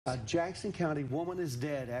A Jackson County woman is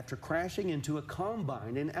dead after crashing into a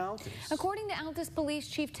combine in Altus. According to Altus Police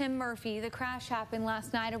Chief Tim Murphy, the crash happened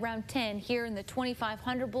last night around 10 here in the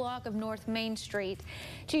 2500 block of North Main Street.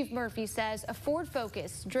 Chief Murphy says a Ford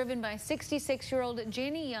Focus driven by 66-year-old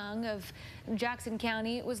Jenny Young of Jackson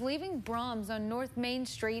County was leaving Brahms on North Main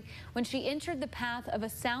Street when she entered the path of a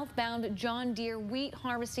southbound John Deere wheat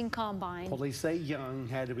harvesting combine. Police say Young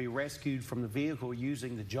had to be rescued from the vehicle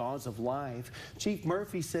using the jaws of life. Chief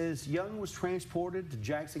Murphy says Young was transported to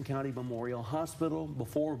Jackson County Memorial Hospital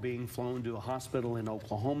before being flown to a hospital in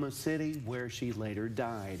Oklahoma City, where she later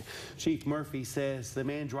died. Chief Murphy says the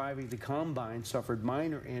man driving the combine suffered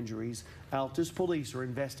minor injuries. Altus police are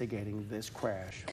investigating this crash.